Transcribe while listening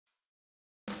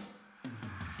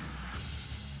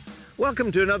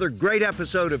Welcome to another great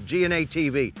episode of GAA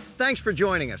TV. Thanks for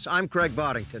joining us. I'm Craig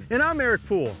Boddington. And I'm Eric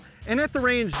Poole. And at the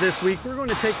range this week, we're going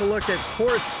to take a look at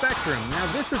Taurus Spectrum.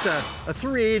 Now this is a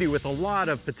 380 with a lot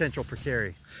of potential for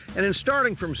carry. And in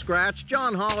starting from scratch,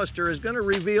 John Hollister is going to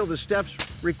reveal the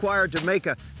steps required to make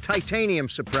a titanium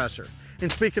suppressor.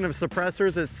 And speaking of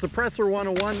suppressors, at Suppressor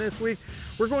 101 this week,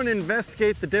 we're going to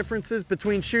investigate the differences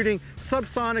between shooting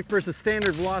subsonic versus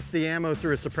standard velocity ammo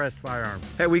through a suppressed firearm.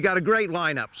 Hey, we got a great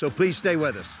lineup, so please stay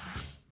with us.